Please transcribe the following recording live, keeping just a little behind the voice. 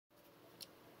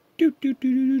The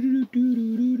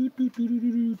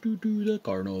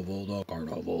carnival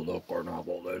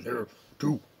is here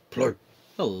to play.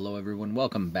 Hello everyone,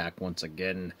 welcome back once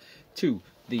again to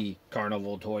the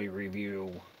Carnival Toy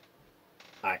Review.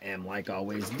 I am, like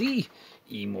always, the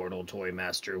Immortal Toy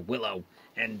Master Willow,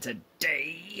 and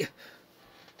today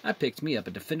I picked me up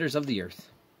a Defenders of the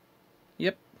Earth.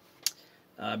 Yep,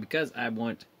 because I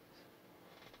was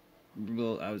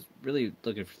really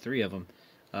looking for three of them.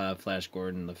 Flash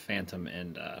Gordon, the Phantom,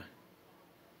 and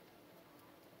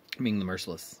Ming the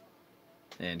Merciless.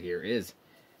 And here is,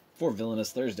 for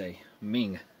Villainous Thursday,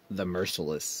 Ming the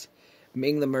Merciless.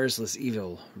 Ming the Merciless,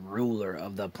 evil ruler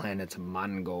of the planet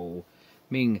Mongo.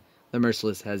 Ming the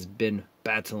Merciless has been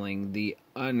battling the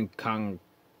unconquerable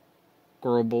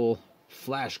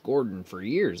Flash Gordon for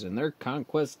years in their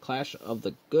conquest clash of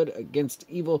the good against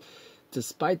evil,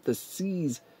 despite the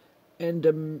seas and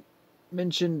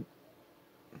dimension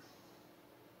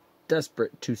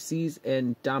desperate to seize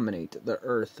and dominate the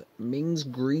earth. Ming's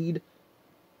greed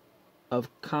of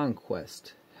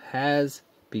conquest has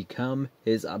become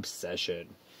his obsession.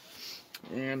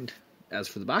 And as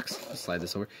for the box, I'll slide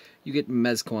this over. You get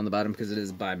Mezco on the bottom because it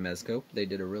is by Mezco. They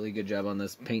did a really good job on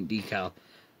this paint decal.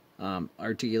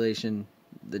 Articulation,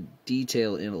 the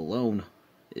detail in alone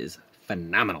is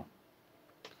phenomenal.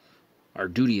 Our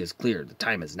duty is clear. The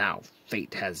time is now.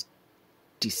 Fate has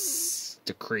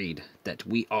decreed that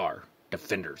we are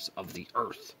defenders of the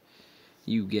earth.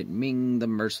 You get Ming the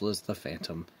Merciless, the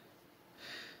Phantom,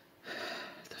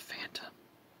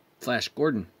 Flash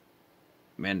Gordon,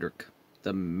 Mandrick,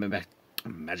 the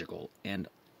Magical, and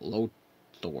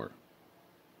Lothor,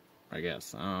 I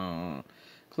guess.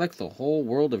 Collect the whole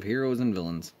world of heroes and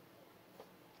villains.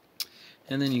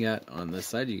 And then you got, on this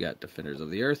side, you got Defenders of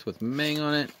the Earth with Mang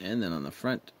on it, and then on the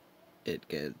front, it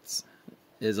gets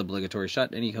his obligatory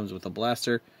shot, and he comes with a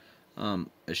blaster, a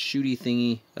shooty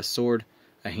thingy, a sword,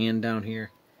 a hand down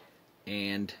here,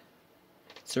 and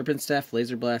Serpent Staff,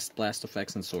 Laser Blast, Blast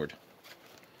Effects, and Sword.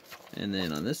 And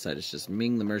then on this side, it's just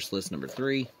Ming the Merciless number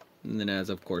 3. And then as,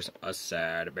 of course, a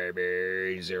sad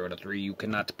baby, 0 to 3, you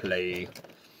cannot play.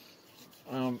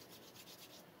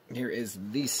 Here is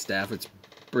the staff. It's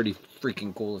pretty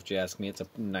freaking cool, if you ask me. It's a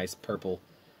nice purple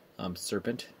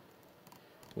serpent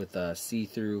with a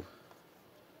see-through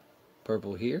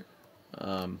purple here.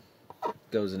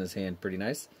 Goes in his hand pretty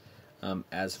nice.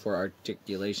 As for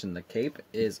articulation, the cape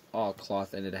is all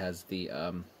cloth, and it has the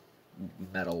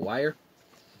metal wire.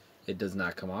 It does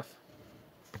not come off.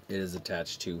 It is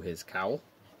attached to his cowl,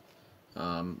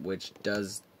 which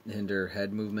does hinder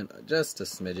head movement just a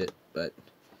smidget, but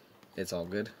it's all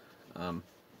good. I've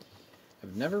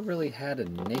never really had a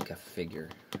Neca figure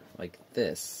like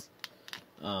this.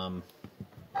 You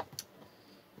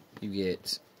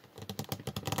get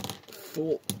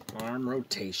full arm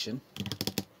rotation.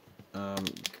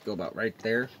 Go about right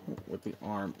there with the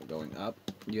arm going up.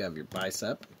 You have your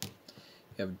bicep.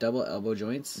 You have double elbow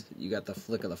joints. You got the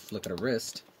flick of the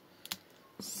wrist.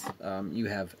 You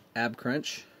have ab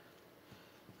crunch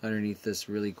underneath this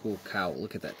really cool cowl.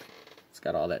 Look at that. It's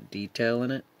got all that detail in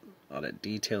it. All that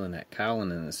detail in that cowl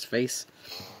and in his face.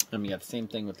 You got the same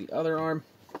thing with the other arm.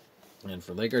 And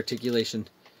for leg articulation,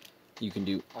 you can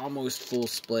do almost full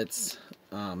splits.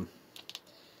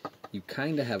 You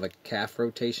kind of have a calf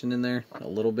rotation in there, a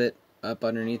little bit up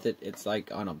underneath it. It's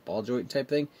like on a ball joint type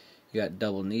thing. You got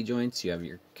double knee joints, you have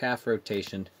your calf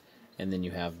rotation, and then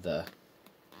you have the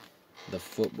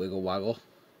foot wiggle woggle.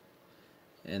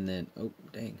 And then, oh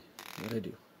dang, what did I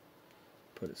do?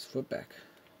 Put his foot back.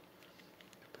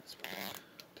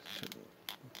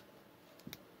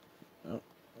 Oh,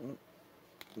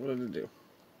 what did it do?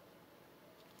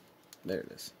 There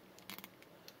it is.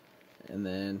 And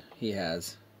then he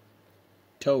has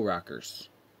toe rockers.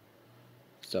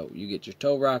 So you get your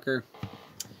toe rocker.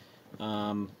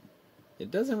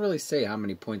 It doesn't really say how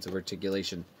many points of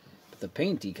articulation, but the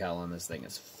paint decal on this thing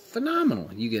is phenomenal.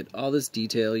 You get all this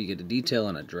detail. You get a detail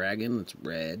on a dragon that's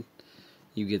red.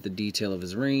 You get the detail of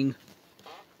his ring.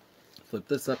 Flip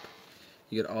this up.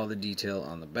 You get all the detail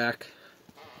on the back.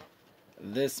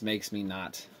 This makes me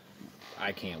not...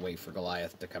 I can't wait for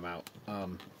Goliath to come out.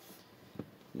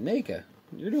 Neca,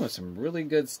 you're doing some really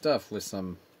good stuff with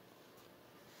some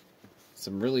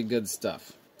really good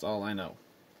stuff. That's all I know.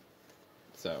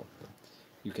 So,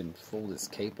 you can fold his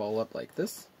cape all up like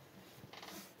this.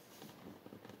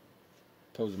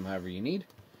 Pose him however you need.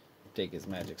 Take his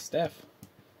magic staff.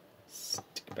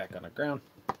 Stick it back on the ground.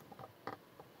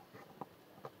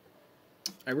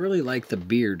 I really like the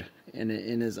beard in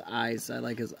his eyes. I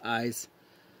like his eyes.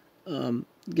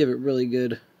 Give it really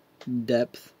good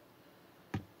depth.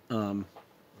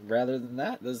 rather than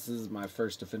that, this is my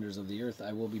first Defenders of the Earth.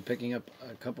 I will be picking up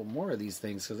a couple more of these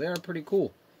things because they are pretty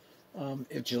cool.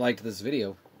 If you liked this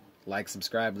video, like,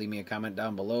 subscribe, leave me a comment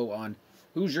down below on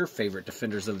who's your favorite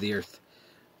Defenders of the Earth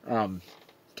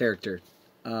character.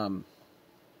 Yeah,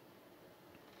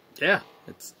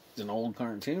 it's an old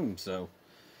cartoon, so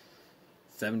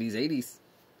 70s, 80s.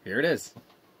 Here it is.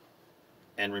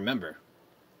 And remember,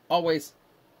 always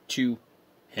 2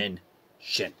 hen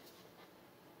shin.